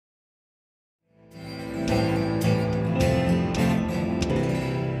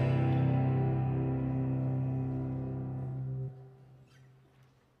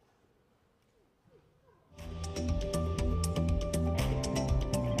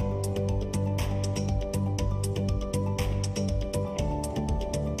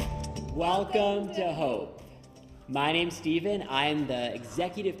Welcome to Hope. My name's Stephen. I'm the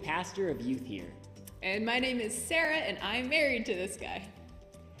executive pastor of youth here. And my name is Sarah, and I'm married to this guy.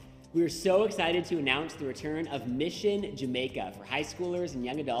 We're so excited to announce the return of Mission Jamaica for high schoolers and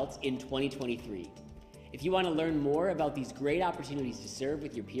young adults in 2023. If you want to learn more about these great opportunities to serve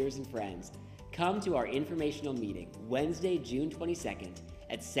with your peers and friends, come to our informational meeting Wednesday, June 22nd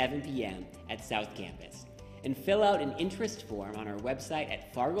at 7 p.m. at South Campus, and fill out an interest form on our website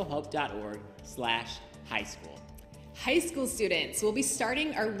at fargohope.org/highschool. High school students will be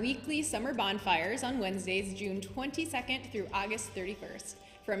starting our weekly summer bonfires on Wednesdays, June 22nd through August 31st,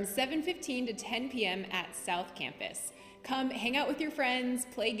 from 7:15 to 10 p.m. at South Campus. Come hang out with your friends,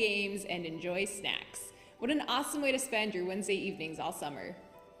 play games, and enjoy snacks. What an awesome way to spend your Wednesday evenings all summer.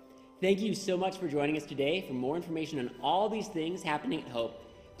 Thank you so much for joining us today. For more information on all these things happening at Hope,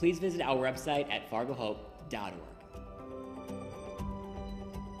 please visit our website at fargohope.org.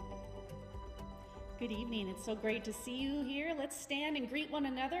 Good evening. It's so great to see you here. Let's stand and greet one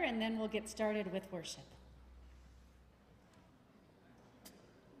another, and then we'll get started with worship.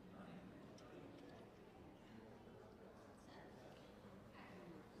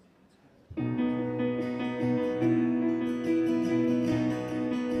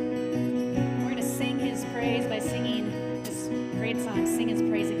 Create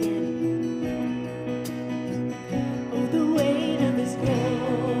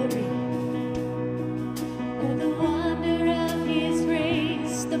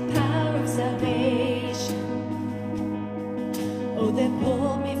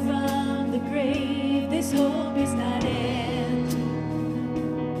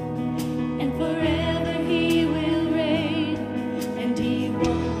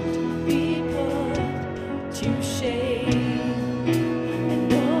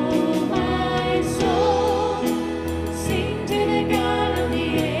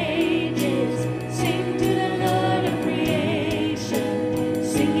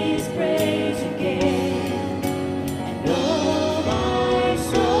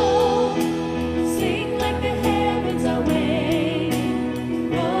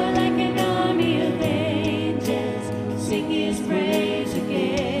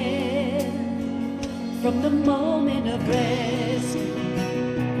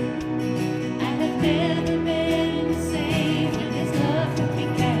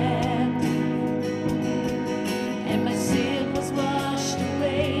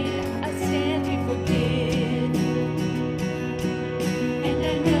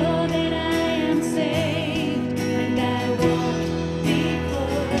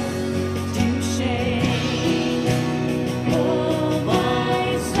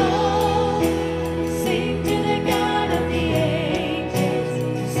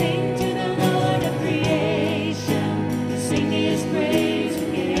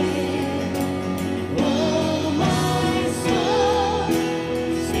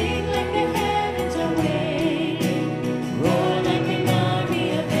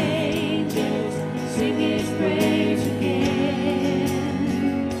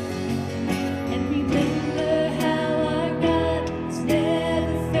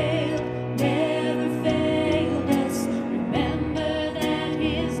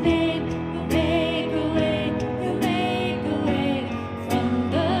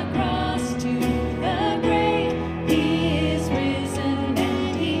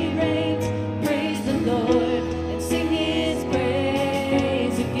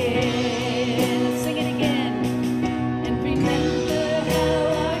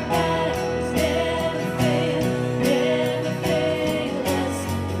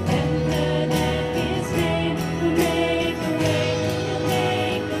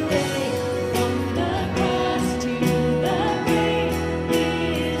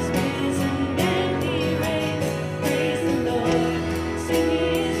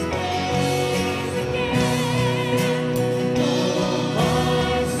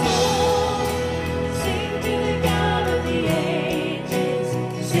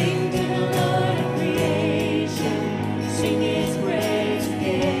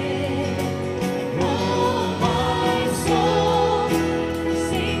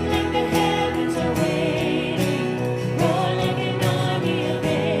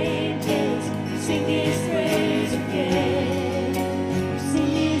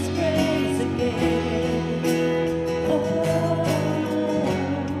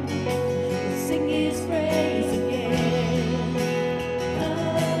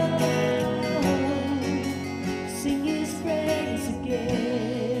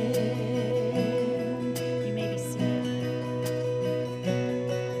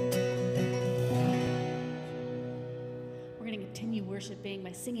worshiping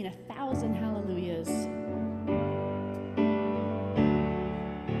by singing 1,000 hallelujahs.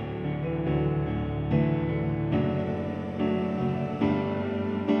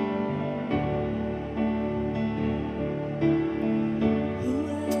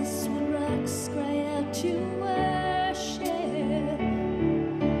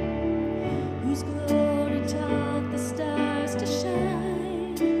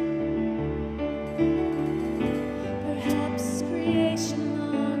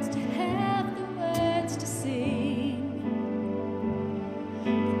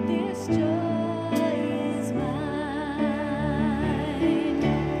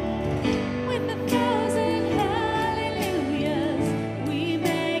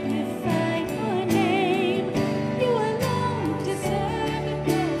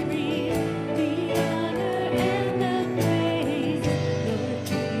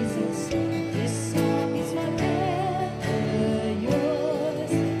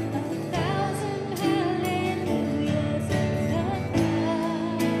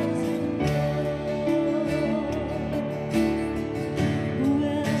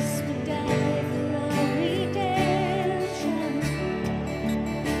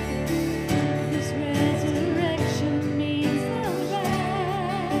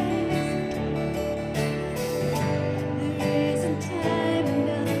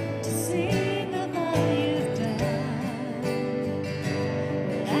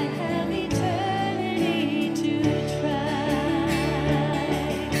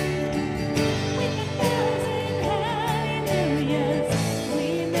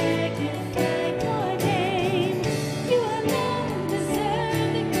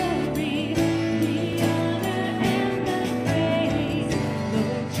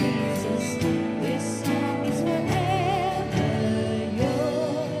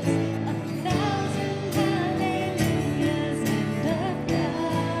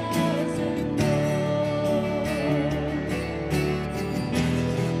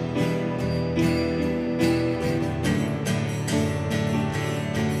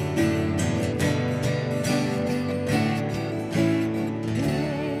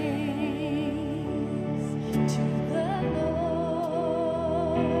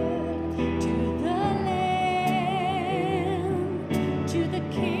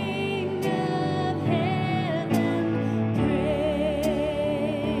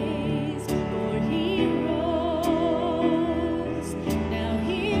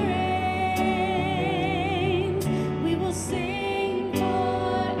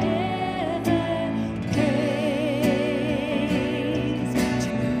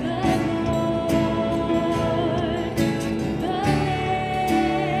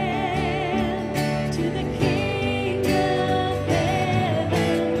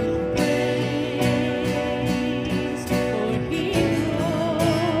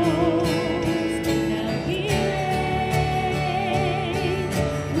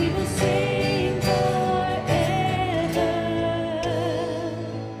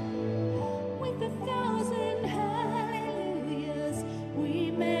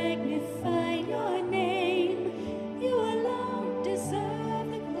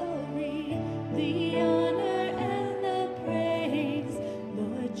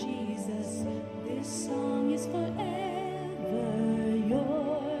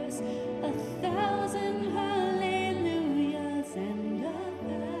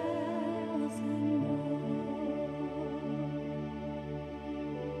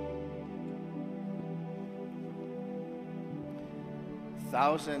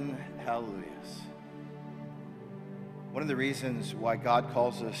 Thousand hallelujahs. One of the reasons why God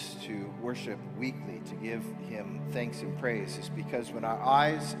calls us to worship weekly, to give him thanks and praise, is because when our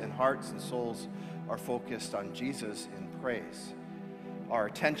eyes and hearts and souls are focused on Jesus in praise, our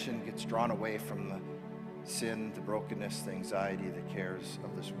attention gets drawn away from the sin, the brokenness, the anxiety, the cares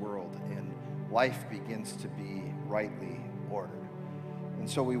of this world, and life begins to be rightly ordered. And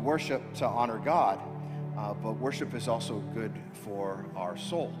so we worship to honor God, but worship is also good for our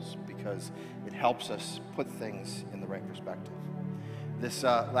souls because it helps us put things in the right perspective. This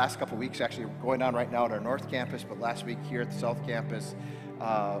last couple weeks, actually going on right now at our North Campus, but last week here at the South Campus,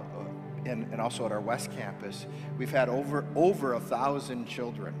 and also at our West Campus, we've had over 1,000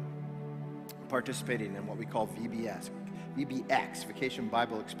 children participating in what we call VBX, Vacation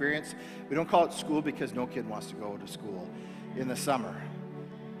Bible Experience. We don't call it school because no kid wants to go to school in the summer.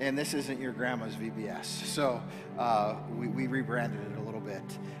 And this isn't your grandma's VBS. So we rebranded it a little bit.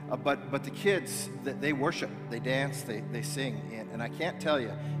 But the kids, they worship, they dance, they sing. And I can't tell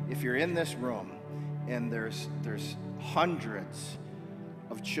you, if you're in this room and there's hundreds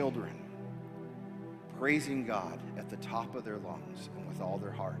of children praising God at the top of their lungs and with all their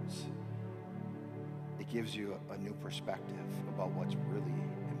hearts, it gives you a new perspective about what's really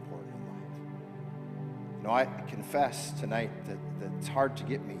important in life. You know, I confess tonight that it's hard to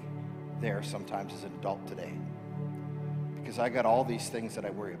get me there sometimes as an adult today, because I got all these things that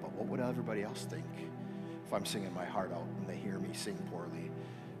I worry about. What would everybody else think if I'm singing my heart out and they hear me sing poorly,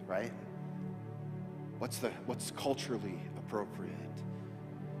 right? What's culturally appropriate?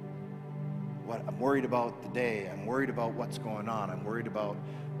 What I'm worried about the day. I'm worried about what's going on. I'm worried about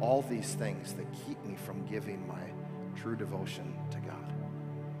all these things that keep me from giving my true devotion to God.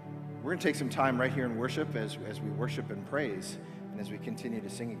 We're going to take some time right here in worship as we worship and praise, and as we continue to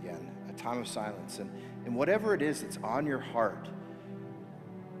sing again, a time of silence. And whatever it is that's on your heart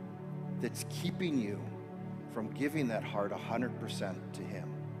that's keeping you from giving that heart 100% to Him,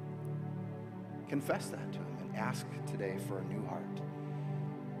 confess that to Him and ask today for a new heart.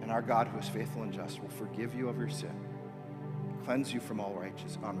 And our God, who is faithful and just, will forgive you of your sin, cleanse you from all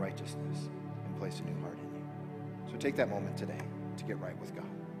unrighteousness, and place a new heart in you. So take that moment today to get right with God.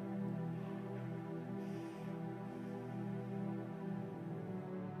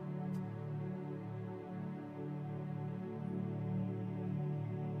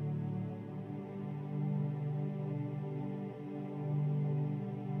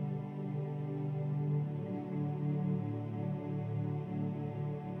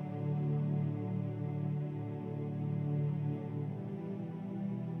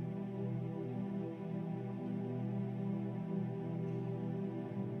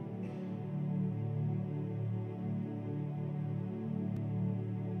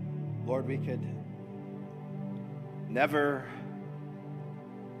 Lord, we could never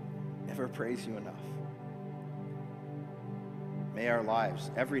praise you enough. May our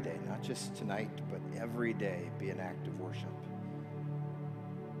lives every day, not just tonight, but every day, be an act of worship.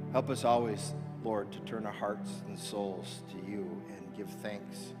 Help us always, Lord, to turn our hearts and souls to you and give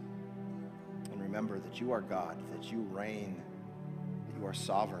thanks. And remember that you are God, that you reign, that you are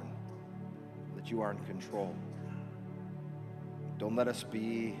sovereign, that you are in control. Don't let us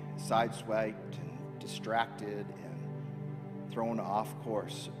be sideswiped and distracted and thrown off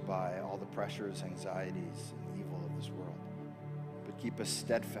course by all the pressures, anxieties, and evil of this world. But keep us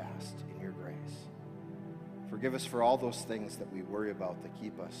steadfast in your grace. Forgive us for all those things that we worry about that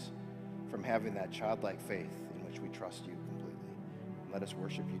keep us from having that childlike faith in which we trust you completely. And let us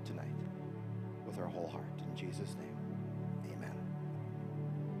worship you tonight with our whole heart. In Jesus' name, amen.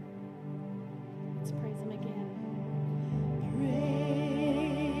 Let's praise him again.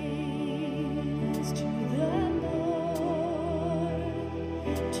 Praise to the Lord,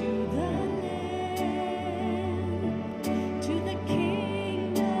 to the Lamb, to the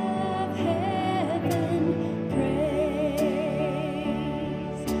King of heaven. Praise,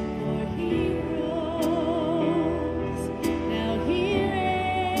 for he rose, now he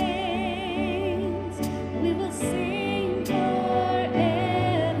reigns. We will sing forever.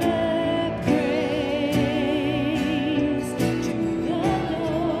 Praise to the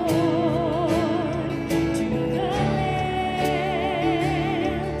Lord, to the Lamb,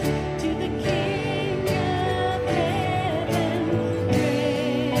 to the King of heaven.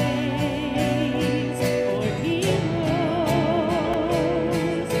 Praise, for he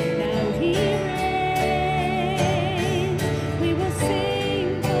rose, now he reigns. We will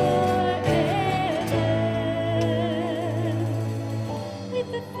sing forever. With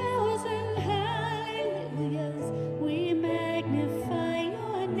 1,000 hallelujahs, we magnify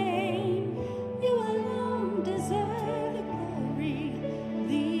your name. You alone deserve the glory,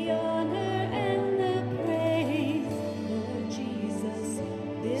 the honor, and the praise. Lord Jesus,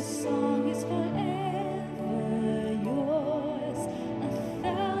 this song is forever yours.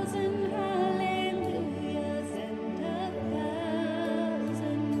 1,000 hallelujahs and 1,000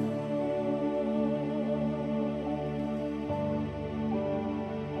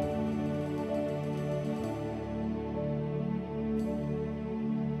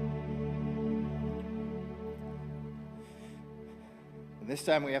 And this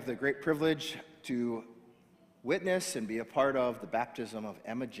time we have the great privilege to witness and be a part of the baptism of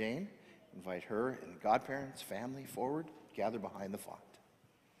Emma Jane. Invite her and godparents, family forward, gather behind the font.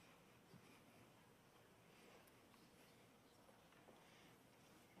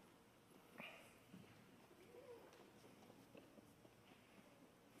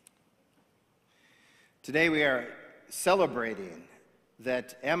 Today we are celebrating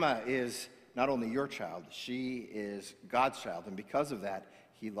that Emma is not only your child, she is God's child, and because of that,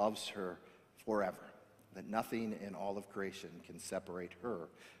 he loves her forever, that nothing in all of creation can separate her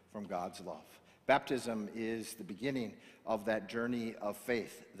from God's love. Baptism is the beginning of that journey of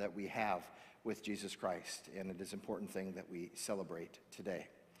faith that we have with Jesus Christ, and it is an important thing that we celebrate today.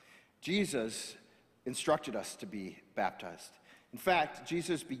 Jesus instructed us to be baptized. In fact,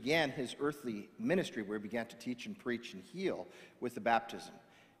 Jesus began his earthly ministry where he began to teach and preach and heal with the baptism.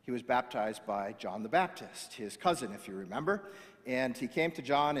 He was baptized by John the Baptist, his cousin, if you remember. And he came to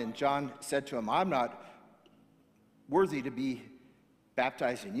John, and John said to him, I'm not worthy to be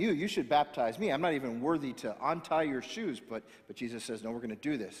baptizing you. You should baptize me. I'm not even worthy to untie your shoes. But Jesus says, no, we're going to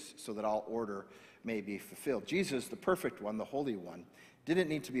do this so that all order may be fulfilled. Jesus, the perfect one, the holy one, didn't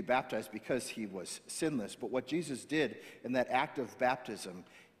need to be baptized because he was sinless. But what Jesus did in that act of baptism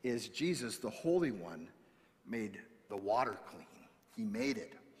is Jesus, the Holy One, made the water clean. He made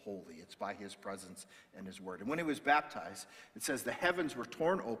it holy. It's by his presence and his word. And when he was baptized, it says the heavens were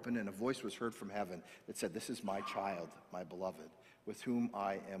torn open and a voice was heard from heaven that said, this is my child, my beloved, with whom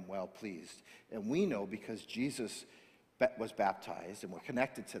I am well pleased. And we know because Jesus was baptized and we're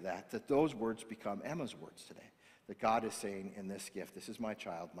connected to that those words become Emma's words today. That God is saying in this gift, this is my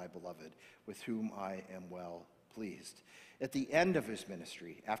child, my beloved, with whom I am well pleased. At the end of his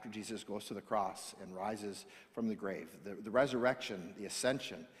ministry, after Jesus goes to the cross and rises from the grave, the resurrection, the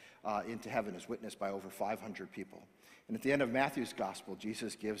ascension into heaven is witnessed by over 500 people. And at the end of Matthew's gospel,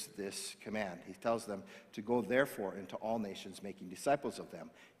 Jesus gives this command. He tells them to go therefore into all nations, making disciples of them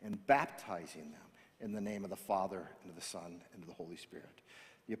and baptizing them in the name of the Father, and of the Son, and of the Holy Spirit.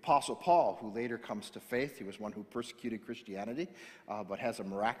 The Apostle Paul, who later comes to faith, he was one who persecuted Christianity, but has a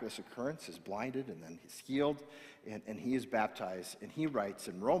miraculous occurrence, is blinded, and then he's healed, and he is baptized. And he writes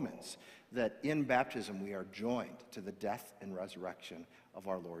in Romans that in baptism we are joined to the death and resurrection of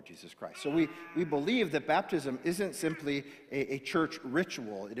our Lord Jesus Christ. So we believe that baptism isn't simply a church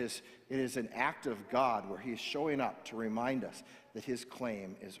ritual. It is an act of God where he is showing up to remind us that his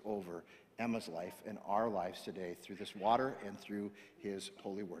claim is over Emma's life and our lives today through this water and through his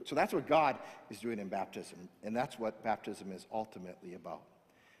holy word. So that's what God is doing in baptism, and that's what baptism is ultimately about.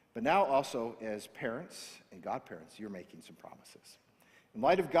 But now also as parents and godparents, you're making some promises. In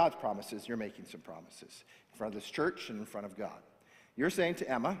light of God's promises, you're making some promises in front of this church and in front of God. You're saying to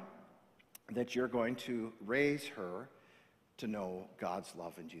Emma that you're going to raise her to know God's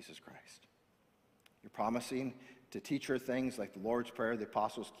love in Jesus Christ. You're promising to teach her things like the Lord's Prayer, the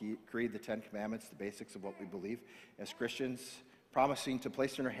Apostles' Creed, the Ten Commandments, the basics of what we believe as Christians, promising to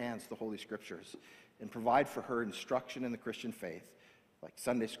place in her hands the Holy Scriptures and provide for her instruction in the Christian faith, like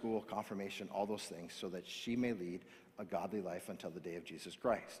Sunday school, confirmation, all those things, so that she may lead a godly life until the day of Jesus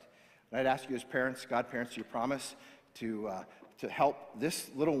Christ. And I'd ask you as parents, godparents, you promise to help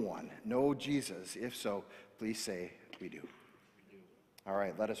this little one know Jesus. If so, please say, we do. All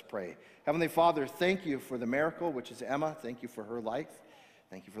right, let us pray. Heavenly Father, thank you for the miracle, which is Emma. Thank you for her life.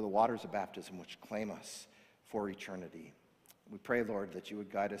 Thank you for the waters of baptism, which claim us for eternity. We pray, Lord, that you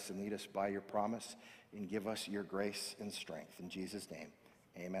would guide us and lead us by your promise and give us your grace and strength. In Jesus' name,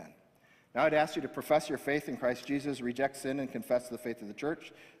 amen. Now I'd ask you to profess your faith in Christ Jesus, reject sin, and confess the faith of the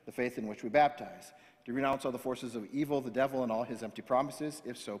church, the faith in which we baptize. Do you renounce all the forces of evil, the devil, and all his empty promises?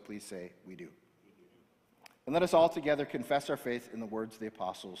 If so, please say, we do. And let us all together confess our faith in the words of the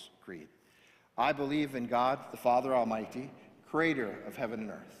Apostles' Creed. I believe in God, the Father Almighty, creator of heaven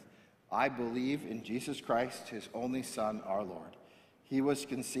and earth. I believe in Jesus Christ, his only Son, our Lord. He was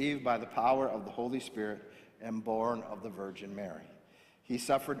conceived by the power of the Holy Spirit and born of the Virgin Mary. He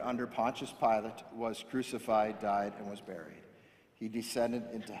suffered under Pontius Pilate, was crucified, died, and was buried. He descended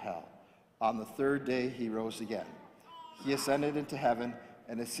into hell. On the third day he rose again. He ascended into heaven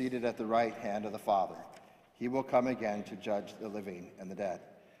and is seated at the right hand of the Father. He will come again to judge the living and the dead.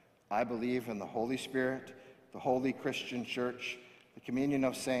 I believe in the Holy Spirit, the holy Christian church, the communion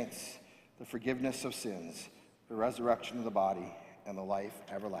of saints, the forgiveness of sins, the resurrection of the body, and the life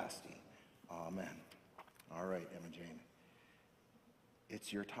everlasting. Amen. All right, Emma Jane.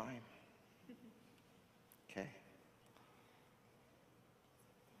 It's your time. Okay.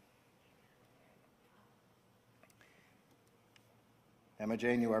 Emma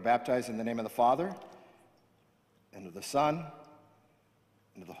Jane, you are baptized in the name of the Father, and of the Son,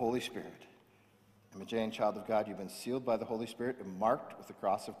 and of the Holy Spirit. Emma Jane, child of God, you've been sealed by the Holy Spirit and marked with the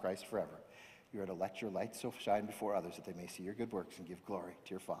cross of Christ forever. You are to let your light so shine before others that they may see your good works and give glory to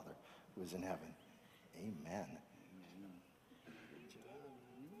your Father who is in heaven. Amen.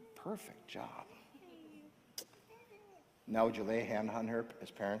 Perfect job. Now would you lay a hand on her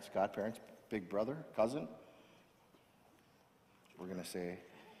as parents, godparents, big brother, cousin? We're going to say,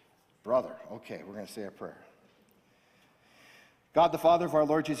 brother. Okay, we're going to say a prayer. God, the Father of our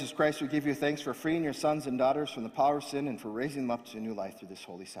Lord Jesus Christ, we give you thanks for freeing your sons and daughters from the power of sin and for raising them up to new life through this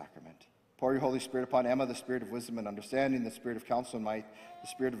holy sacrament. Pour your Holy Spirit upon Emma, the spirit of wisdom and understanding, the spirit of counsel and might, the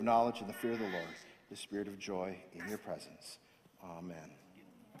spirit of knowledge and the fear of the Lord, the spirit of joy in your presence. Amen.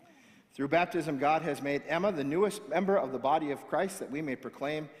 Through baptism, God has made Emma the newest member of the body of Christ, that we may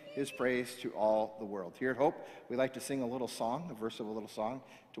proclaim his praise to all the world. Here at Hope, we like to sing a little song, a verse of a little song,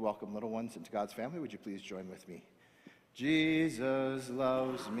 to welcome little ones into God's family. Would you please join with me? Jesus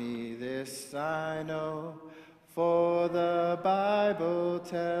loves me, this I know, for the Bible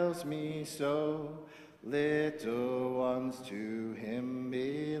tells me so. Little ones to him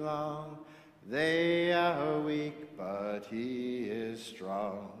belong. They are weak, but he is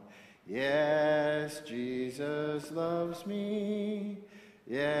strong. Yes, Jesus loves me.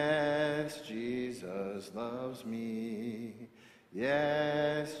 Yes, Jesus loves me.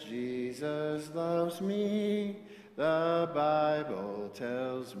 Yes, Jesus loves me. The Bible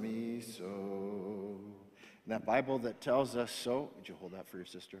tells me so. And that Bible that tells us so, would you hold that for your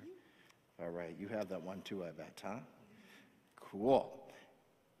sister? All right, you have that one too, I bet, huh? Cool.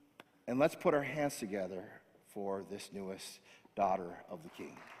 And let's put our hands together for this newest daughter of the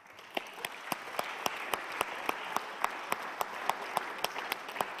King.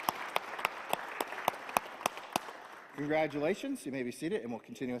 Congratulations. You may be seated, and we'll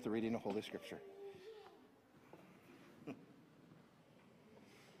continue with the reading of Holy Scripture.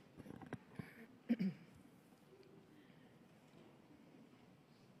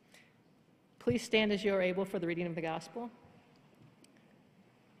 Please stand as you are able for the reading of the Gospel.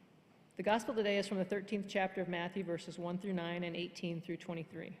 The Gospel today is from the 13th chapter of Matthew, verses 1 through 9 and 18 through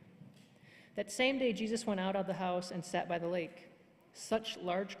 23. That same day Jesus went out of the house and sat by the lake. Such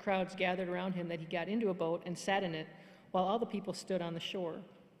large crowds gathered around him that he got into a boat and sat in it, while all the people stood on the shore.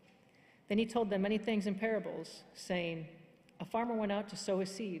 Then he told them many things in parables, saying, A farmer went out to sow his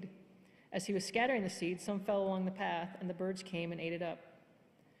seed. As he was scattering the seed, some fell along the path, and the birds came and ate it up.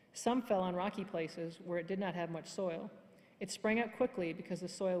 Some fell on rocky places where it did not have much soil. It sprang up quickly because the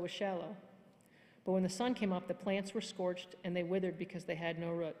soil was shallow. But when the sun came up, the plants were scorched, and they withered because they had no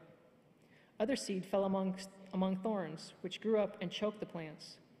root. Other seed fell among thorns, which grew up and choked the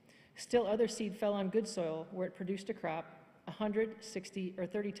plants. Still other seed fell on good soil, where it produced a crop, 100, 60, or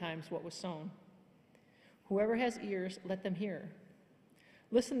 30 times what was sown. Whoever has ears, let them hear.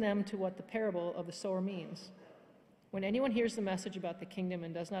 Listen then to what the parable of the sower means. When anyone hears the message about the kingdom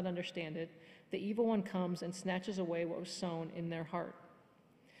and does not understand it, the evil one comes and snatches away what was sown in their heart.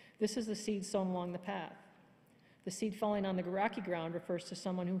 This is the seed sown along the path. The seed falling on the rocky ground refers to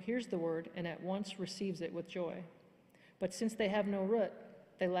someone who hears the word and at once receives it with joy. But since they have no root,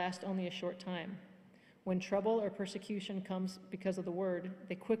 they last only a short time. When trouble or persecution comes because of the word,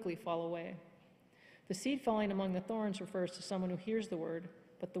 they quickly fall away. The seed falling among the thorns refers to someone who hears the word,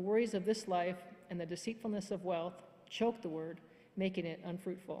 but the worries of this life and the deceitfulness of wealth choke the word, making it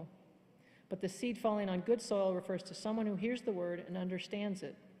unfruitful. But the seed falling on good soil refers to someone who hears the word and understands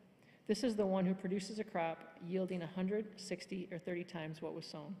it. This is the one who produces a crop yielding 100, 60, or 30 times what was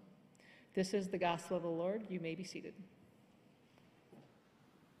sown. This is the gospel of the Lord. You may be seated.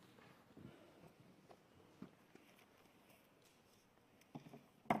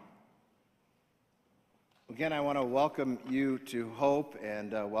 Again, I want to welcome you to Hope,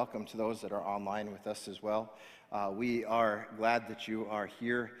 and welcome to those that are online with us as well. We are glad that you are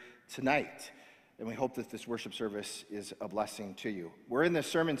here tonight, and we hope that this worship service is a blessing to you. We're in this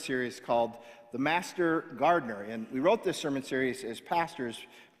sermon series called The Master Gardener, and we wrote this sermon series as pastors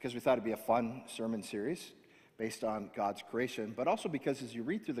because we thought it'd be a fun sermon series based on God's creation, but also because as you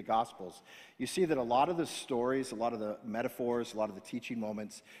read through the Gospels, you see that a lot of the stories, a lot of the metaphors, a lot of the teaching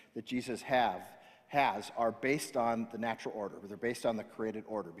moments that Jesus has are based on the natural order. They're based on the created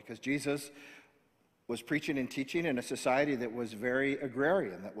order, because Jesus was preaching and teaching in a society that was very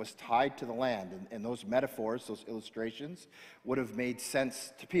agrarian, that was tied to the land. And those metaphors, those illustrations, would have made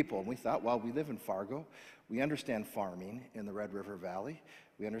sense to people. And we thought, well, we live in Fargo. We understand farming in the Red River Valley.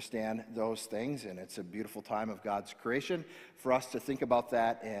 We understand those things, and it's a beautiful time of God's creation for us to think about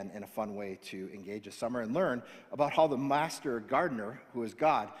that and in a fun way to engage this summer and learn about how the master gardener, who is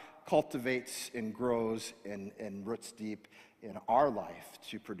God, cultivates and grows and roots deep in our life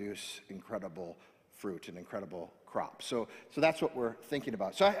to produce incredible fruit and incredible crops. So that's what we're thinking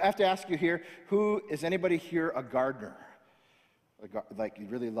about. So I have to ask you here, is anybody here a gardener? Like you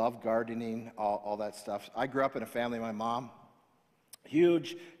really love gardening, all that stuff? I grew up in a family, my mom,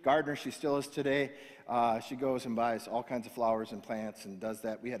 huge gardener, she still is today. She goes and buys all kinds of flowers and plants and does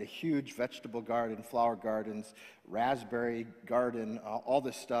that. We had a huge vegetable garden, flower gardens, raspberry garden, all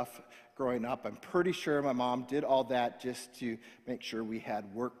this stuff growing up. I'm pretty sure my mom did all that just to make sure we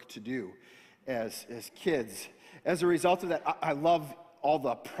had work to do as kids. As a result of that, I love all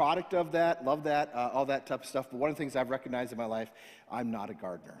the product of that, love that, all that type of stuff. But one of the things I've recognized in my life, I'm not a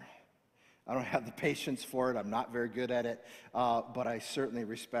gardener. I don't have the patience for it. I'm not very good at it. But I certainly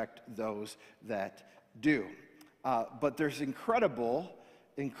respect those that do. But there's incredible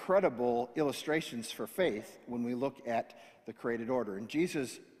illustrations for faith when we look at the created order. And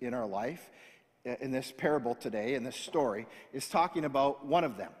Jesus in our life, in this parable today, in this story, is talking about one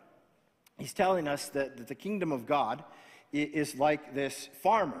of them. He's telling us that the kingdom of God is like this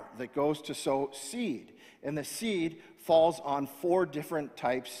farmer that goes to sow seed. And the seed falls on 4 different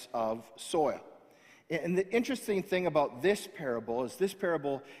types of soil. And the interesting thing about this parable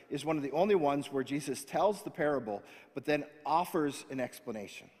is one of the only ones where Jesus tells the parable, but then offers an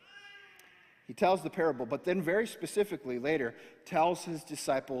explanation. He tells the parable, but then very specifically later tells his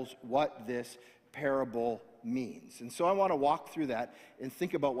disciples what this parable means. And so I want to walk through that and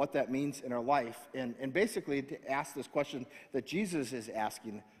think about what that means in our life, and basically to ask this question that Jesus is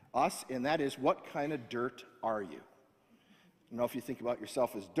asking us, and that is, what kind of dirt are you? I don't know if you think about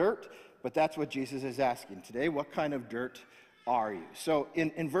yourself as dirt, but that's what Jesus is asking today. What kind of dirt are you? So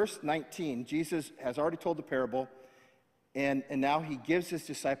in verse 19, Jesus has already told the parable, and now he gives his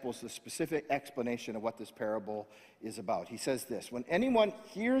disciples the specific explanation of what this parable is about. He says this: when anyone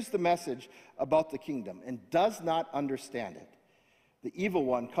hears the message about the kingdom and does not understand it, the evil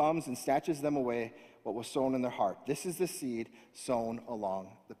one comes and snatches them away what was sown in their heart. This is the seed sown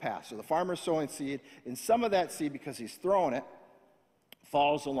along the path. So the farmer's sowing seed, and some of that seed, because he's throwing it,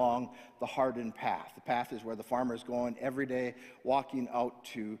 falls along the hardened path. The path is where the farmer is going every day, walking out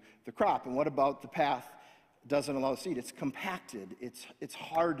to the crop. And what about the path doesn't allow seed? It's compacted, it's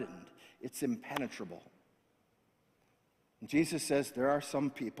hardened, it's impenetrable. And Jesus says there are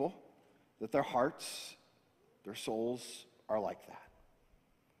some people that their hearts, their souls are like that.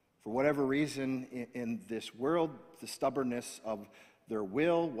 For whatever reason in this world, the stubbornness of their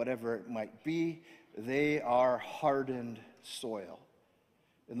will, whatever it might be, they are hardened soil.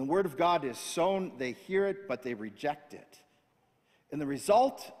 And the word of God is sown, they hear it, but they reject it. And the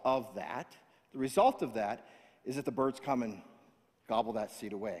result of that is that the birds come and gobble that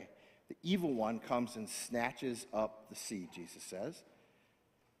seed away. The evil one comes and snatches up the seed, Jesus says,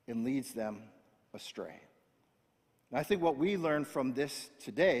 and leads them astray. And I think what we learn from this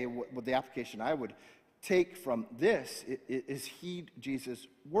today, what the application I would take from this is heed Jesus'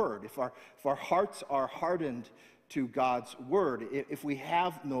 word. If our hearts are hardened to God's word, if we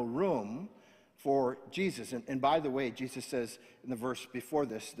have no room for Jesus, and by the way, Jesus says in the verse before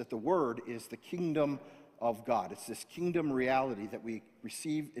this that the word is the kingdom of God. It's this kingdom reality that we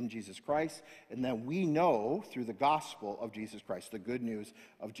receive in Jesus Christ, and that we know through the gospel of Jesus Christ, the good news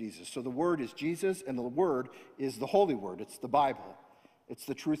of Jesus. So the word is Jesus, and the word is the holy word. It's the Bible. It's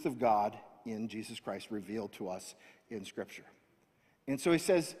the truth of God in Jesus Christ revealed to us in Scripture. And so he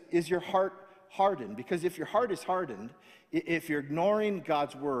says, is your heart hardened? Because if your heart is hardened, if you're ignoring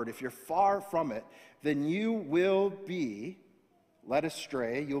God's word, if you're far from it, then you will be led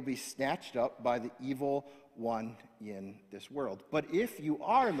astray. You'll be snatched up by the evil one in this world. But if you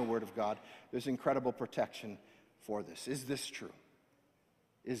are in the word of God, there's incredible protection for this. Is this true?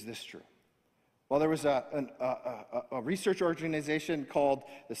 Is this true? Well, there was a research organization called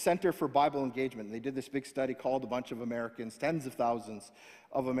the Center for Bible Engagement. And they did this big study, called a bunch of Americans, tens of thousands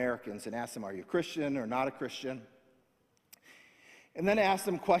of Americans, and asked them, are you a Christian or not a Christian? And then asked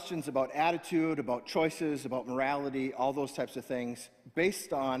them questions about attitude, about choices, about morality, all those types of things,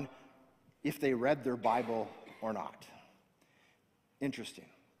 based on if they read their Bible or not. Interesting,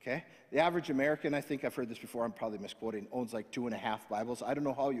 okay? The average American, I think I've heard this before, I'm probably misquoting, owns like 2.5 Bibles. I don't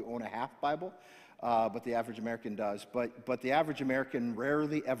know how you own a half Bible, but the average American does. But the average American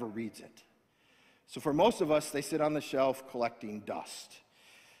rarely ever reads it. So for most of us, they sit on the shelf collecting dust.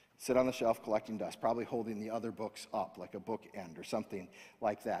 Sit on the shelf collecting dust, probably holding the other books up, like a bookend or something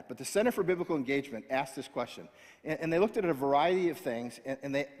like that. But the Center for Biblical Engagement asked this question, and they looked at a variety of things,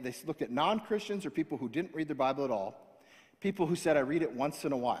 and they looked at non-Christians or people who didn't read their Bible at all, people who said, I read it once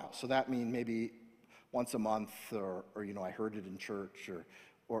in a while. So that means maybe once a month, or I heard it in church,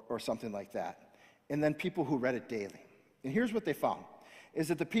 or something like that. And then people who read it daily. And here's what they found, is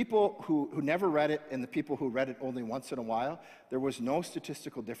that the people who never read it and the people who read it only once in a while, there was no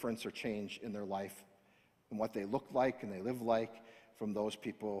statistical difference or change in their life and what they looked like and they lived like from those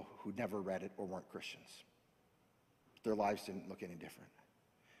people who never read it or weren't Christians. Their lives didn't look any different.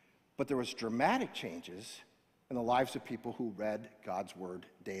 But there was dramatic changes in the lives of people who read God's word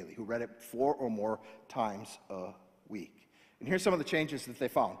daily, who read it 4 or more times a week. And here's some of the changes that they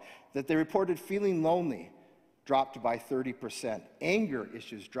found. That they reported feeling lonely dropped by 30%. Anger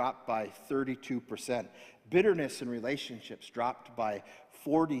issues dropped by 32%. Bitterness in relationships dropped by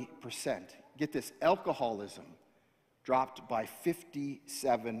 40%. Get this, alcoholism dropped by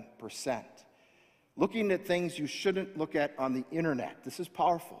 57%. Looking at things you shouldn't look at on the internet, this is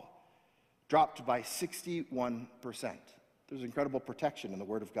powerful, dropped by 61%. There's incredible protection in the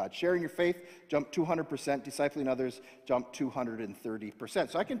Word of God. Sharing your faith jumped 200%. Discipling others jumped 230%.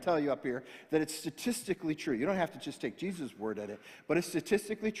 So I can tell you up here that it's statistically true. You don't have to just take Jesus' word at it, but it's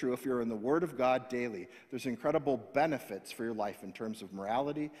statistically true. If you're in the Word of God daily, there's incredible benefits for your life in terms of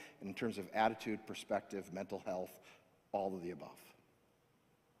morality, and in terms of attitude, perspective, mental health, all of the above.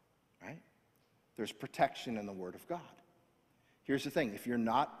 Right? There's protection in the Word of God. Here's the thing. If you're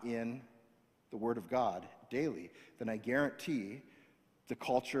not in the Word of God daily, then I guarantee the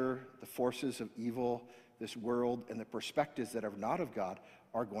culture, the forces of evil, this world, and the perspectives that are not of God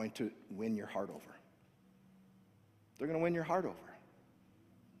are going to win your heart over. They're going to win your heart over,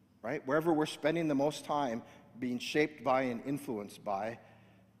 right? Wherever we're spending the most time being shaped by and influenced by,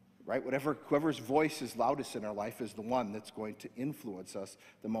 right? Whoever's voice is loudest in our life is the one that's going to influence us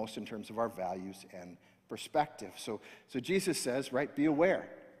the most in terms of our values and perspective. So Jesus says, right, be aware.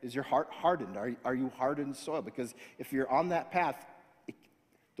 Is your heart hardened? Are you hardened soil? Because if you're on that path,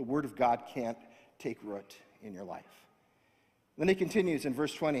 the Word of God can't take root in your life. Then he continues in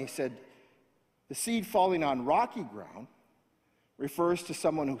verse 20. He said, the seed falling on rocky ground refers to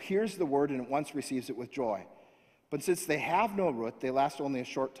someone who hears the word and at once receives it with joy. But since they have no root, they last only a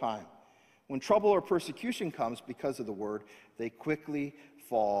short time. When trouble or persecution comes because of the word, they quickly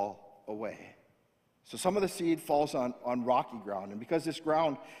fall away. So some of the seed falls on rocky ground, and because this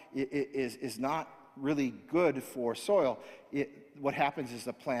ground is not really good for soil, what happens is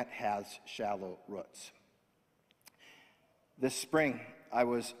the plant has shallow roots. This spring, I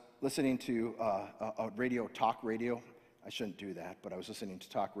was listening to talk radio. I shouldn't do that, but I was listening to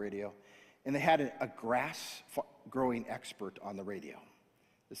talk radio, and they had a grass growing expert on the radio.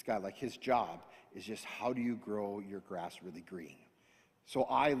 This guy, like, his job is just, how do you grow your grass really green? So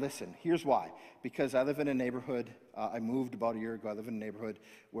I listen. Here's why. Because I live in a neighborhood, I moved about a year ago, I live in a neighborhood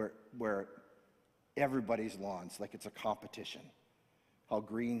where everybody's lawns, like it's a competition. How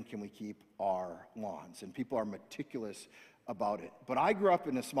green can we keep our lawns? And people are meticulous about it. But I grew up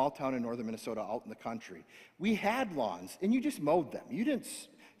in a small town in northern Minnesota out in the country. We had lawns, and you just mowed them. You didn't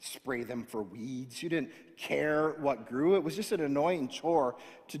spray them for weeds. You didn't care what grew. It was just an annoying chore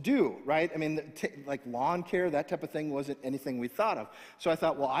to do, right? I mean, like lawn care, that type of thing wasn't anything we thought of. So I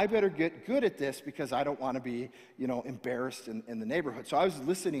thought, well, I better get good at this because I don't want to be, embarrassed in the neighborhood. So I was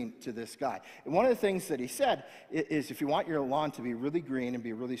listening to this guy. And one of the things that he said is if you want your lawn to be really green and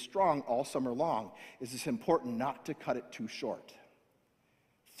be really strong all summer long, is it's important not to cut it too short.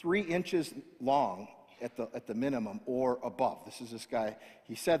 3 inches long at the minimum or above. This is this guy,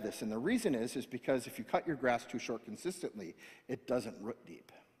 he said this. And the reason is because if you cut your grass too short consistently, it doesn't root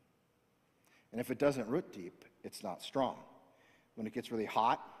deep. And if it doesn't root deep, it's not strong. When it gets really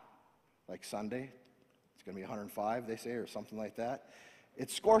hot, like Sunday, it's going to be 105, they say, or something like that,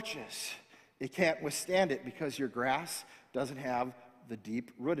 it scorches. It can't withstand it because your grass doesn't have the deep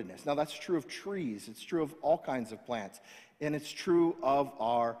rootedness. Now, that's true of trees. It's true of all kinds of plants. And it's true of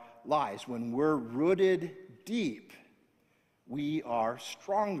our lives. When we're rooted deep, we are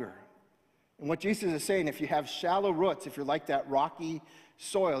stronger. And what Jesus is saying, if you have shallow roots, if you're like that rocky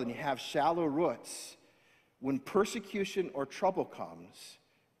soil and you have shallow roots, when persecution or trouble comes,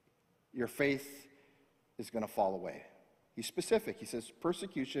 your faith is going to fall away. He's specific. He says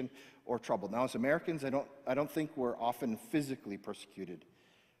persecution or trouble. Now, as Americans, I don't think we're often physically persecuted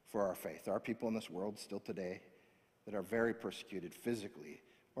for our faith. There are people in this world still today that are very persecuted physically.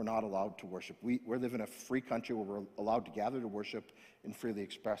 We're not allowed to worship. We live in a free country where we're allowed to gather to worship and freely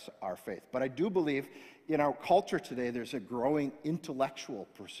express our faith. But I do believe in our culture today there's a growing intellectual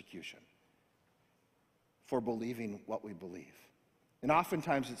persecution for believing what we believe. And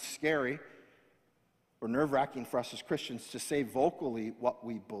oftentimes it's scary or nerve-wracking for us as Christians to say vocally what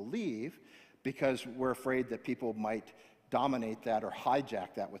we believe because we're afraid that people might dominate that or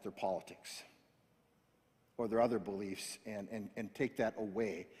hijack that with their politics or their other beliefs and take that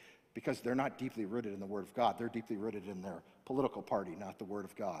away because they're not deeply rooted in the Word of God. They're deeply rooted in their political party, not the Word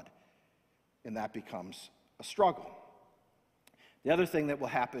of God. And that becomes a struggle. The other thing that will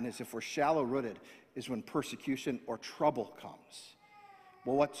happen is if we're shallow rooted is when persecution or trouble comes.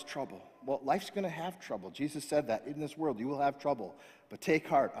 Well, what's trouble? Well, life's going to have trouble. Jesus said that in this world you will have trouble, but take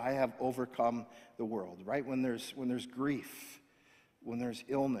heart, I have overcome the world, right? When there's grief, when there's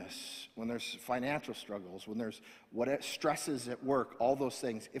illness, when there's financial struggles, when there's stresses at work, all those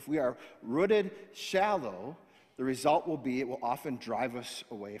things. If we are rooted shallow, the result will be it will often drive us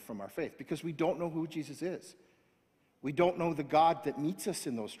away from our faith because we don't know who Jesus is. We don't know the God that meets us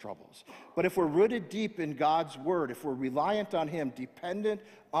in those troubles. But if we're rooted deep in God's word, if we're reliant on him, dependent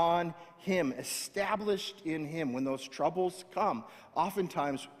on him, established in him, when those troubles come,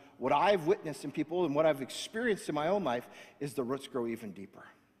 oftentimes what I've witnessed in people and what I've experienced in my own life is the roots grow even deeper.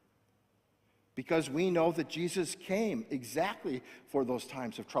 Because we know that Jesus came exactly for those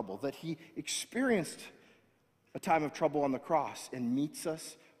times of trouble, that he experienced a time of trouble on the cross and meets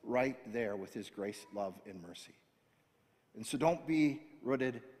us right there with his grace, love, and mercy. And so don't be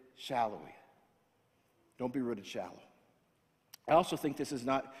rooted shallowly. Don't be rooted shallow. I also think this is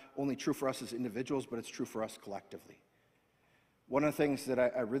not only true for us as individuals, but it's true for us collectively. One of the things that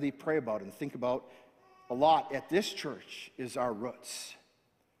I really pray about and think about a lot at this church is our roots.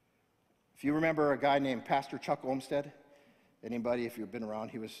 If you remember a guy named Pastor Chuck Olmsted, anybody, if you've been around,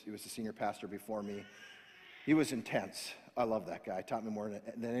 he was the senior pastor before me. He was intense. I love that guy. He taught me more than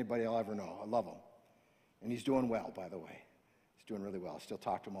anybody I'll ever know. I love him. And he's doing well, by the way. He's doing really well. I still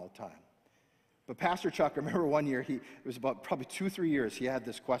talk to him all the time. But Pastor Chuck, I remember one year, it was about probably 2-3 years, he had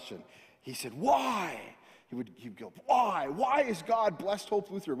this question. He said, why? He'd go, why? Why is God blessed Hope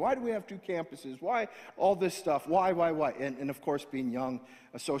Lutheran? Why do we have 2 campuses? Why all this stuff? Why? And of course, being young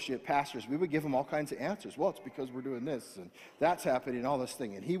associate pastors, we would give him all kinds of answers. Well, it's because we're doing this, and that's happening, and all this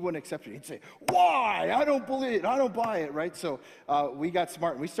thing. And he wouldn't accept it. He'd say, why? I don't believe it. I don't buy it, right? So we got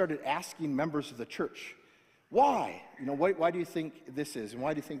smart, and we started asking members of the church, why? Why do you think this is, and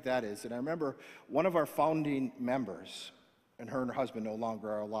why do you think that is? And I remember one of our founding members, and her husband no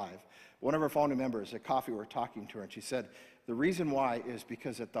longer are alive, one of our founding members at coffee, we were talking to her, and she said, the reason why is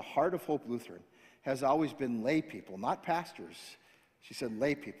because at the heart of Hope Lutheran has always been lay people, not pastors. She said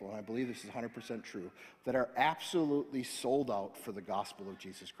lay people, and I believe this is 100% true, that are absolutely sold out for the gospel of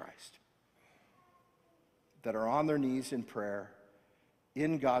Jesus Christ. That are on their knees in prayer,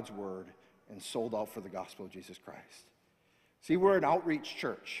 in God's word, and sold out for the gospel of Jesus Christ. See, we're an outreach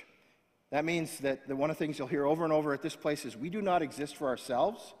church. That means that one of the things you'll hear over and over at this place is we do not exist for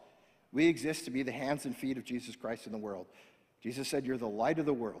ourselves. We exist to be the hands and feet of Jesus Christ in the world. Jesus said, you're the light of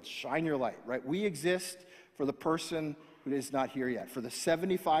the world. Shine your light, right? We exist for the person who is not here yet, for the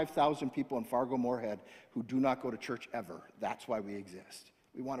 75,000 people in Fargo-Moorhead who do not go to church ever. That's why we exist.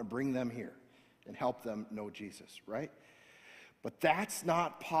 We want to bring them here and help them know Jesus, right? But that's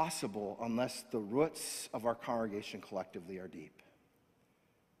not possible unless the roots of our congregation collectively are deep.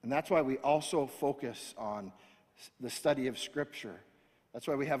 And that's why we also focus on the study of Scripture. That's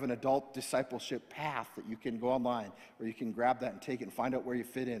why we have an adult discipleship path that you can go online, where you can grab that and take it and find out where you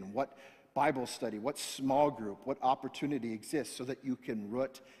fit in, what Bible study, what small group, what opportunity exists so that you can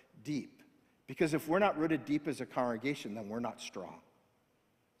root deep. Because if we're not rooted deep as a congregation, then we're not strong.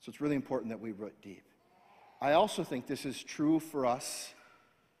 So it's really important that we root deep. I also think this is true for us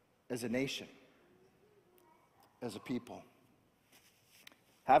as a nation, as a people.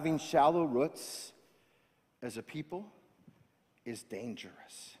 Having shallow roots as a people is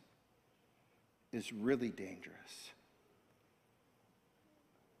dangerous, is really dangerous.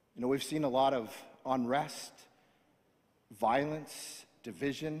 We've seen a lot of unrest, violence,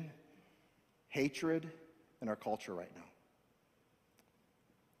 division, hatred in our culture right now.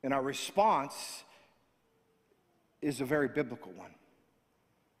 And our response is a very biblical one.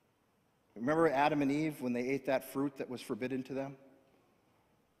 Remember Adam and Eve when they ate that fruit that was forbidden to them?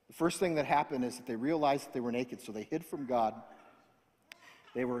 The first thing that happened is that they realized that they were naked, so they hid from God.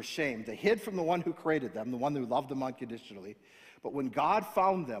 They were ashamed. They hid from the one who created them, the one who loved them unconditionally. But when God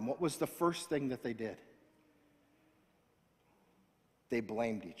found them, what was the first thing that they did? They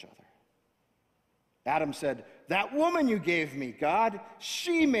blamed each other. Adam said, that woman you gave me, God,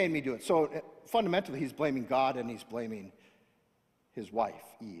 she made me do it. So fundamentally, he's blaming God and he's blaming his wife,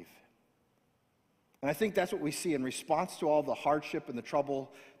 Eve. And I think that's what we see in response to all the hardship and the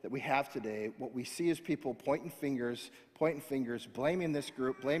trouble that we have today. What we see is people pointing fingers, blaming this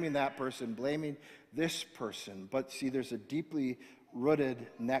group, blaming that person, blaming this person. But see, there's a deeply rooted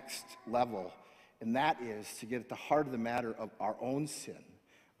next level, and that is to get at the heart of the matter of our own sin,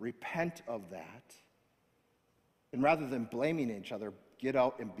 repent of that, and rather than blaming each other, get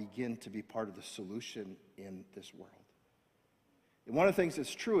out and begin to be part of the solution in this world. And one of the things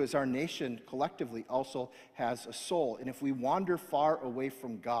that's true is our nation collectively also has a soul. And if we wander far away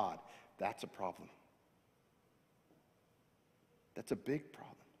from God, that's a problem. That's a big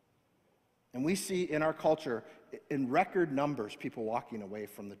problem. And we see in our culture, in record numbers, people walking away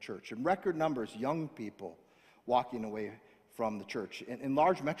from the church. In record numbers, young people walking away from the church. In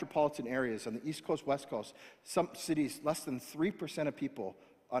large metropolitan areas on the East Coast, West Coast, some cities, less than 3% of people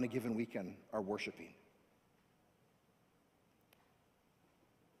on a given weekend are worshiping.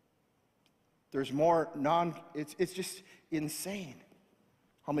 There's more it's just insane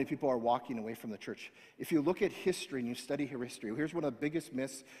how many people are walking away from the church. If you look at history and you study history, here's one of the biggest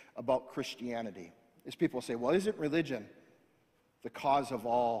myths about Christianity, is people say, well, isn't religion the cause of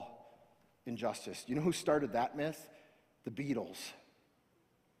all injustice? You know who started that myth? The Beatles.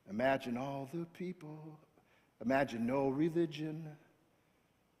 Imagine all the people, imagine no religion.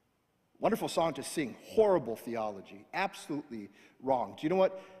 Wonderful song to sing, horrible theology, absolutely wrong. Do you know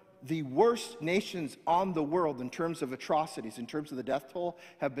what? The worst nations on the world in terms of atrocities, in terms of the death toll,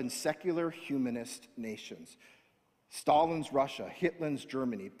 have been secular humanist nations. Stalin's Russia, Hitler's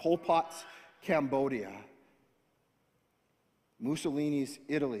Germany, Pol Pot's Cambodia, Mussolini's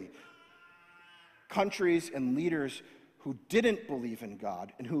Italy. Countries and leaders who didn't believe in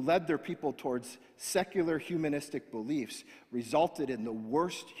God and who led their people towards secular humanistic beliefs resulted in the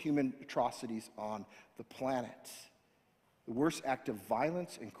worst human atrocities on the planet. The worst act of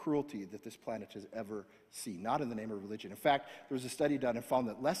violence and cruelty that this planet has ever seen, not in the name of religion. In fact, there was a study done and found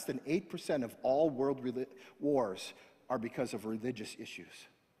that less than 8% of all world wars are because of religious issues.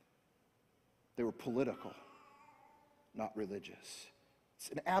 They were political, not religious. It's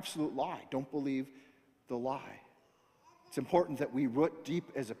an absolute lie. Don't believe the lie. It's important that we root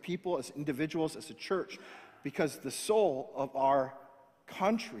deep as a people, as individuals, as a church, because the soul of our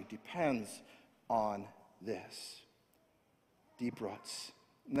country depends on this. Deep roots.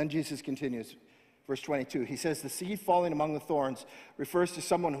 And then Jesus continues, verse 22. He says, the seed falling among the thorns refers to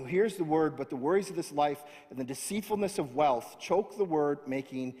someone who hears the word, but the worries of this life and the deceitfulness of wealth choke the word,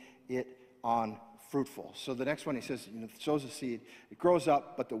 making it unfruitful. So the next one, he says, sows a seed. It grows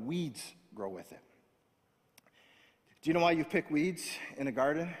up, but the weeds grow with it. Do you know why you pick weeds in a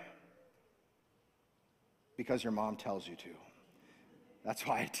garden? Because your mom tells you to. That's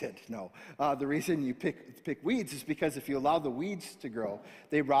why I did. No. The reason you pick weeds is because if you allow the weeds to grow,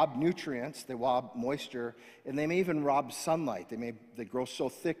 they rob nutrients, they rob moisture, and they may even rob sunlight. They grow so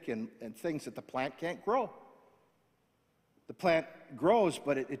thick and things that the plant can't grow. The plant grows,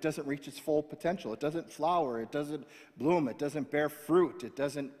 but it doesn't reach its full potential. It doesn't flower, it doesn't bloom, it doesn't bear fruit, it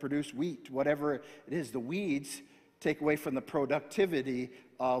doesn't produce wheat, whatever it is. The weeds take away from the productivity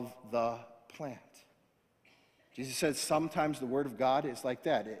of the plant. Jesus says sometimes the word of God is like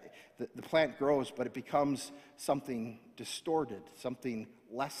that. The plant grows, but it becomes something distorted, something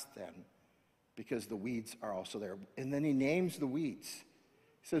less than, because the weeds are also there. And then he names the weeds.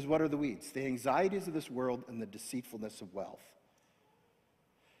 He says, what are the weeds? The anxieties of this world and the deceitfulness of wealth.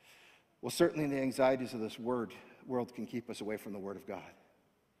 Well, certainly the anxieties of this world can keep us away from the word of God.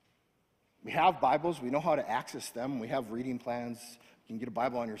 We have Bibles. We know how to access them. We have reading plans. You can get a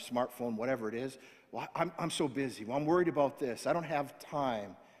Bible on your smartphone, whatever it is. Well, I'm so busy. Well, I'm worried about this. I don't have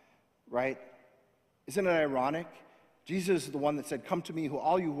time, right? Isn't it ironic? Jesus is the one that said, come to me,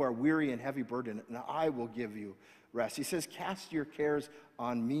 all you who are weary and heavy burdened, and I will give you rest. He says, cast your cares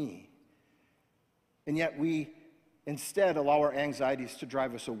on me. And yet we instead allow our anxieties to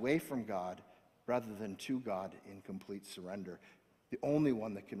drive us away from God rather than to God in complete surrender. The only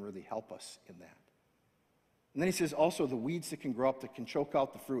one that can really help us in that. And then he says also the weeds that can grow up, that can choke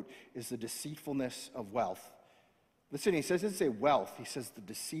out the fruit, is the deceitfulness of wealth. Listen, he says, it doesn't say wealth, he says the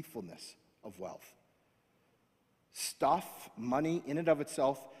deceitfulness of wealth. Stuff, money, in and of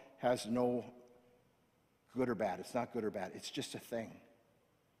itself has no good or bad. It's not good or bad. It's just a thing,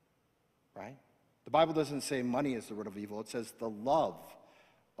 right? The Bible doesn't say money is the root of evil. It says the love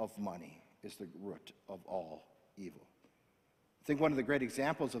of money is the root of all evil. I think one of the great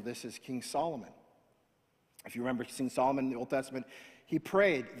examples of this is King Solomon. If you remember King Solomon in the Old Testament, he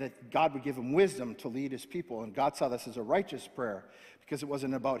prayed that God would give him wisdom to lead his people. And God saw this as a righteous prayer because it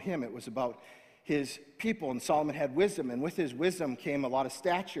wasn't about him. It was about his people. And Solomon had wisdom. And with his wisdom came a lot of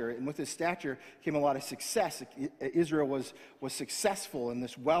stature. And with his stature came a lot of success. Israel was successful. And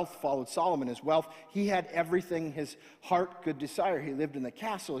this wealth followed Solomon. His wealth, he had everything his heart could desire. He lived in the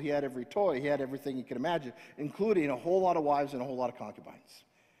castle. He had every toy. He had everything you could imagine, including a whole lot of wives and a whole lot of concubines.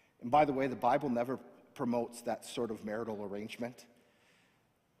 And by the way, the Bible never promotes that sort of marital arrangement.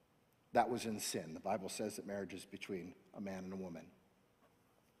 That was in sin. The Bible says that marriage is between a man and a woman,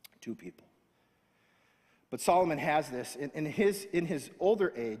 two people. But Solomon has this. In his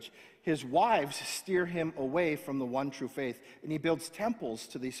older age, his wives steer him away from the one true faith, and he builds temples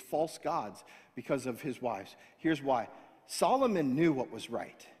to these false gods because of his wives. Here's why. Solomon knew what was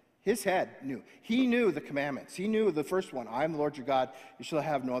right. His head knew. He knew the commandments. He knew the first one, I am the Lord your God, you shall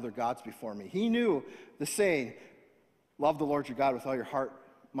have no other gods before me. He knew the saying, love the Lord your God with all your heart,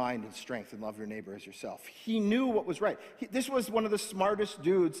 mind, and strength, and love your neighbor as yourself. He knew what was right. This was one of the smartest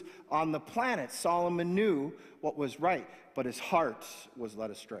dudes on the planet. Solomon knew what was right, but his heart was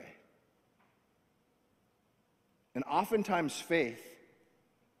led astray. And oftentimes faith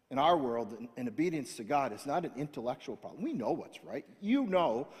in our world and obedience to God is not an intellectual problem. We know what's right. You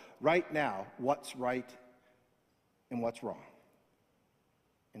know right now what's right and what's wrong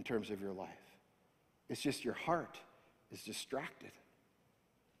in terms of your life. It's just your heart is distracted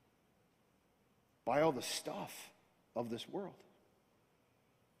by all the stuff of this world.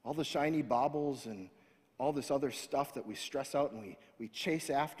 All the shiny baubles and all this other stuff that we stress out and we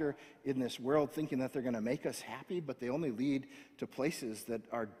chase after in this world, thinking that they're going to make us happy, but they only lead to places that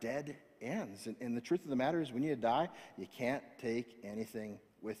are dead ends. And the truth of the matter is, when you die, you can't take anything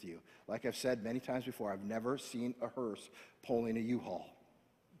with you. Like I've said many times before, I've never seen a hearse pulling a U-Haul.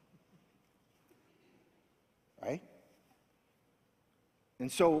 Right?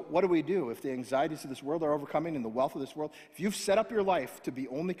 And so what do we do if the anxieties of this world are overcoming and the wealth of this world? If you've set up your life to be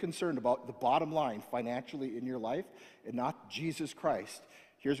only concerned about the bottom line financially in your life and not Jesus Christ,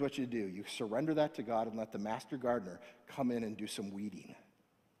 here's what you do. You surrender that to God and let the master gardener come in and do some weeding.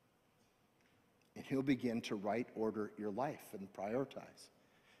 And he'll begin to right order your life and prioritize.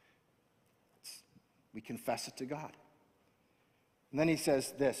 We confess it to God. And then he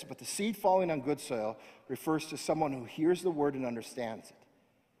says this, but the seed falling on good soil refers to someone who hears the word and understands it.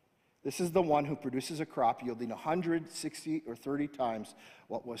 This is the one who produces a crop yielding 160 or 30 times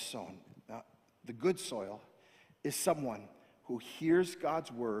what was sown. Now, the good soil is someone who hears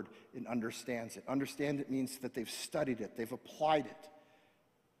God's word and understands it. Understand it means that they've studied it, they've applied it.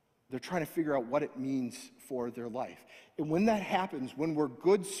 They're trying to figure out what it means for their life. And when that happens, when we're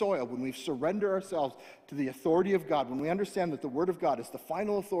good soil, when we surrender ourselves to the authority of God, when we understand that the word of God is the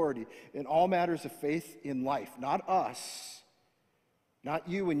final authority in all matters of faith in life, not us, not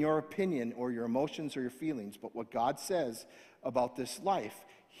you and your opinion or your emotions or your feelings, but what God says about this life,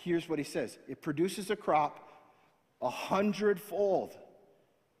 here's what he says. It produces a crop 100-fold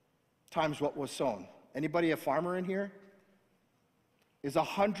times what was sown. Anybody a farmer in here? Is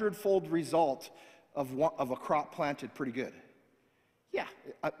 100-fold result of a crop planted pretty good? Yeah,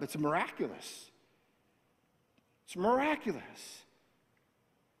 it's miraculous. It's miraculous.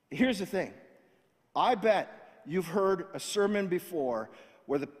 Here's the thing. I bet you've heard a sermon before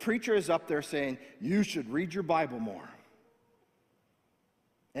where the preacher is up there saying, you should read your Bible more.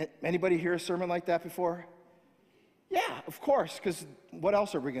 Anybody hear a sermon like that before? Yeah, of course, because what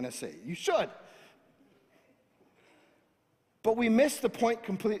else are we going to say? You should. But we miss the point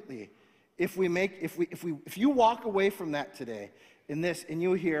completely if you walk away from that today in this and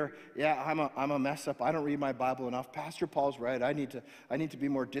you hear, yeah, I'm a mess up. I don't read my Bible enough. Pastor Paul's right. I need to be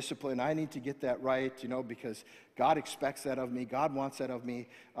more disciplined. I need to get that right, because God expects that of me. God wants that of me.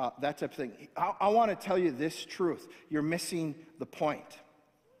 That type of thing. I want to tell you this truth. You're missing the point.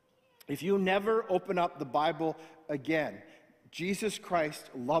 If you never open up the Bible again, Jesus Christ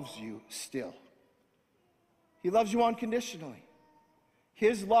loves you still. He loves you unconditionally.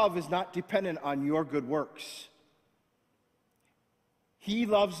 His love is not dependent on your good works. He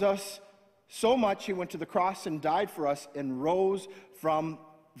loves us so much, he went to the cross and died for us and rose from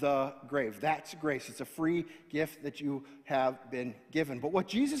the grave. That's grace. It's a free gift that you have been given. But what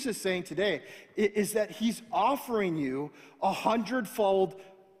Jesus is saying today is that he's offering you 100-fold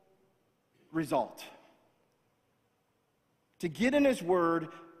result. To get in his word,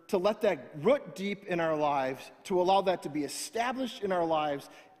 to let that root deep in our lives, to allow that to be established in our lives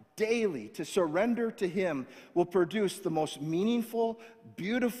daily, to surrender to him, will produce the most meaningful,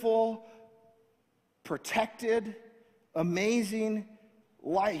 beautiful, protected, amazing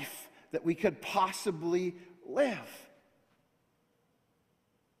life that we could possibly live.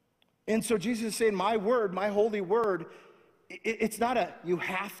 And so Jesus is saying, my word, my holy word, it's not a you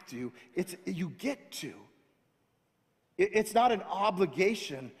have to, it's you get to. It's not an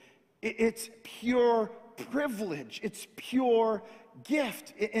obligation. It's pure privilege. It's pure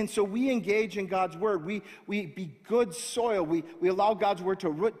gift. And so we engage in God's word. We be good soil. We allow God's word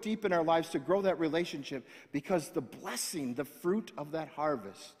to root deep in our lives to grow that relationship, because the blessing, the fruit of that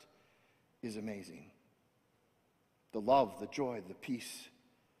harvest is amazing. The love, the joy, the peace,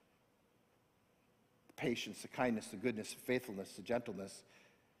 the patience, the kindness, the goodness, the faithfulness, the gentleness,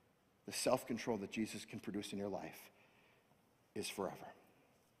 the self-control that Jesus can produce in your life is forever.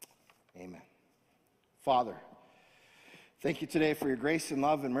 Amen. Father, thank you today for your grace and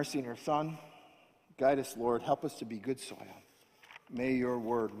love and mercy in your Son. Guide us, Lord. Help us to be good soil. May your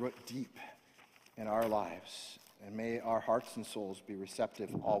word root deep in our lives, and may our hearts and souls be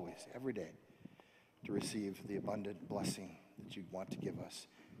receptive always, every day, to receive the abundant blessing that you want to give us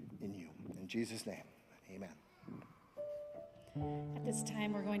in you. In Jesus' name, amen. At this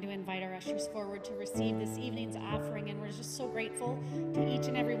time, we're going to invite our ushers forward to receive this evening's offering, and we're just so grateful to each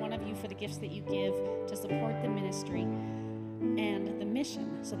and every one of you for the gifts that you give to support the ministry and the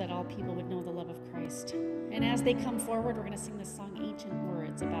mission so that all people would know the love of Christ. And as they come forward, we're going to sing the song Ancient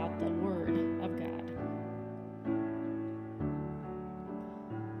Words about the Word of God.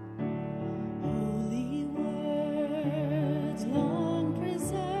 Holy words long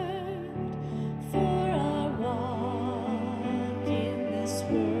preserved for our walk in this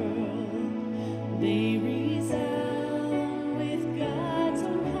world, they resound with God's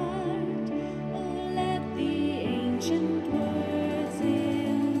own heart. Oh, let the ancient words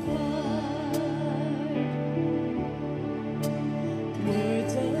impart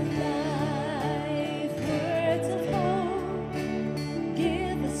words of life, words of hope.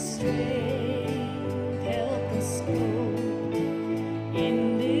 Give us strength, help us cope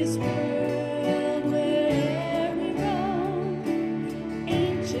in this world where we roam.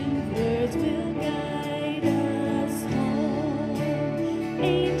 Ancient words will guide us home.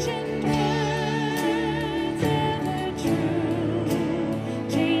 Ancient words ever true,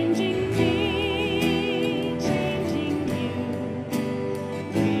 changing me, changing you.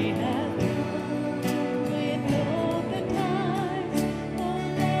 We have come with open hearts. Oh,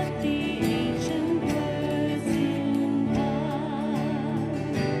 let the ancient words impart.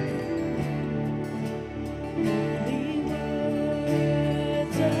 Holy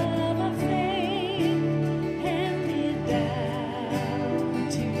words of our faith, handed down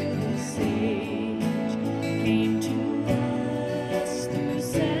to the sage, came to us through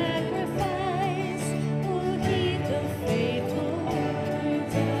sacrifice. Oh, heed the faithful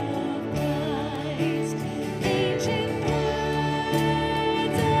words of Christ. Ancient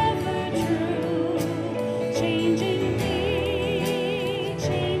words ever true, changing me,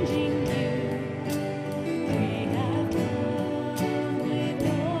 changing you. We have come with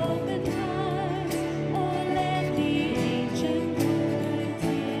open hearts. Oh, let the ancient words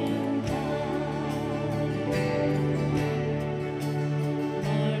impart.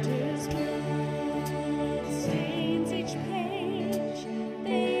 Martyrs' blood stains each page.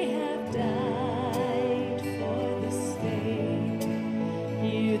 They have died for this faith.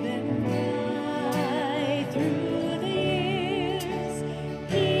 Hear them cry through the years.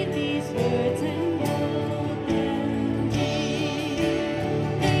 Heed these words and hold them dear.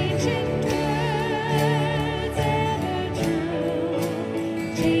 Ancient words ever true,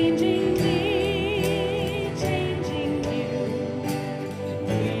 changing me, changing you.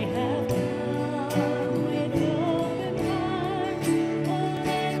 We have come with open hearts. Oh,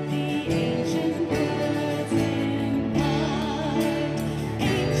 let the ancient words impart.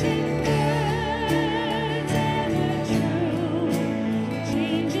 Ancient words ever true,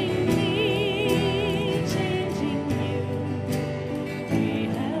 changing me, changing you. We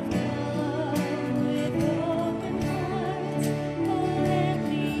have come with open hearts. Oh, let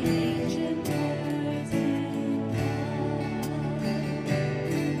the ancient words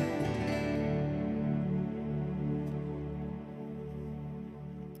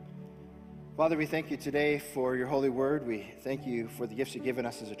Father, we thank you today for your holy word. We thank you for the gifts you've given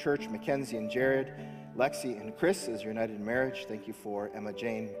us as a church, Mackenzie and Jared, Lexi and Chris as your united in marriage. Thank you for Emma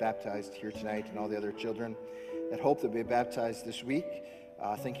Jane, baptized here tonight, and all the other children that hope they'll be baptized this week.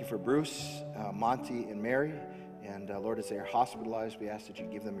 Thank you for Bruce, Monty, and Mary. And Lord, as they are hospitalized, we ask that you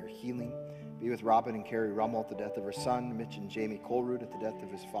give them your healing. Be with Robin and Carrie Rummel at the death of her son, Mitch and Jamie Colroot at the death of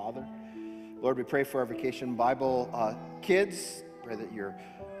his father. Lord, we pray for our Vacation Bible kids. Pray that your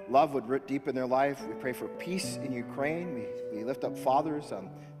love would root deep in their life. We pray for peace in Ukraine. We lift up fathers on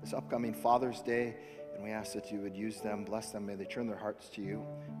this upcoming Father's Day, and we ask that you would use them, bless them. May they turn their hearts to you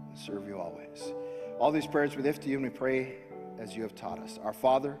and serve you always. All these prayers we lift to you, and we pray as you have taught us. Our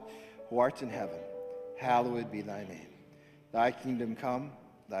Father, who art in heaven, hallowed be thy name. Thy kingdom come,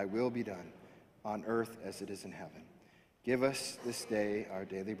 thy will be done, on earth as it is in heaven. Give us this day our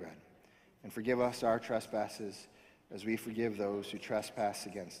daily bread, and forgive us our trespasses as we forgive those who trespass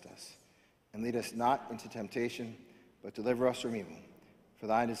against us. And lead us not into temptation, but deliver us from evil. For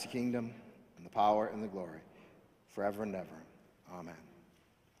thine is the kingdom, and the power, and the glory, forever and ever. Amen.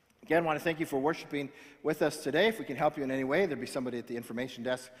 Again, I want to thank you for worshiping with us today. If we can help you in any way, there'll be somebody at the information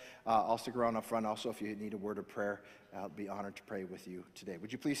desk. I'll stick around up front also if you need a word of prayer. I'll be honored to pray with you today.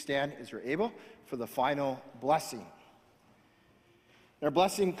 Would you please stand as you're able for the final blessing? Our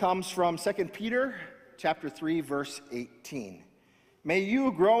blessing comes from 2 Peter chapter 3, verse 18. May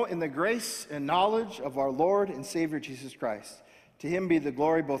you grow in the grace and knowledge of our Lord and Savior Jesus Christ. To him be the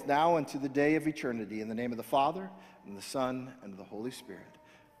glory both now and to the day of eternity. In the name of the Father, and the Son, and of the Holy Spirit.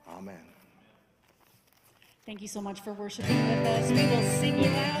 Amen. Thank you so much for worshiping with us. We will sing you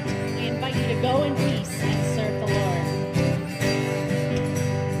out. We invite you to go in peace and serve the Lord.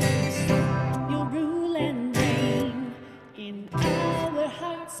 You'll rule and reign in our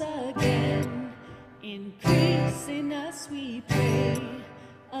hearts again. Increase in us, we pray.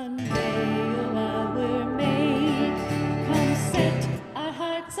 Unveil our made. Come set our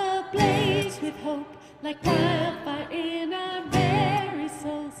hearts ablaze with hope like wildfire.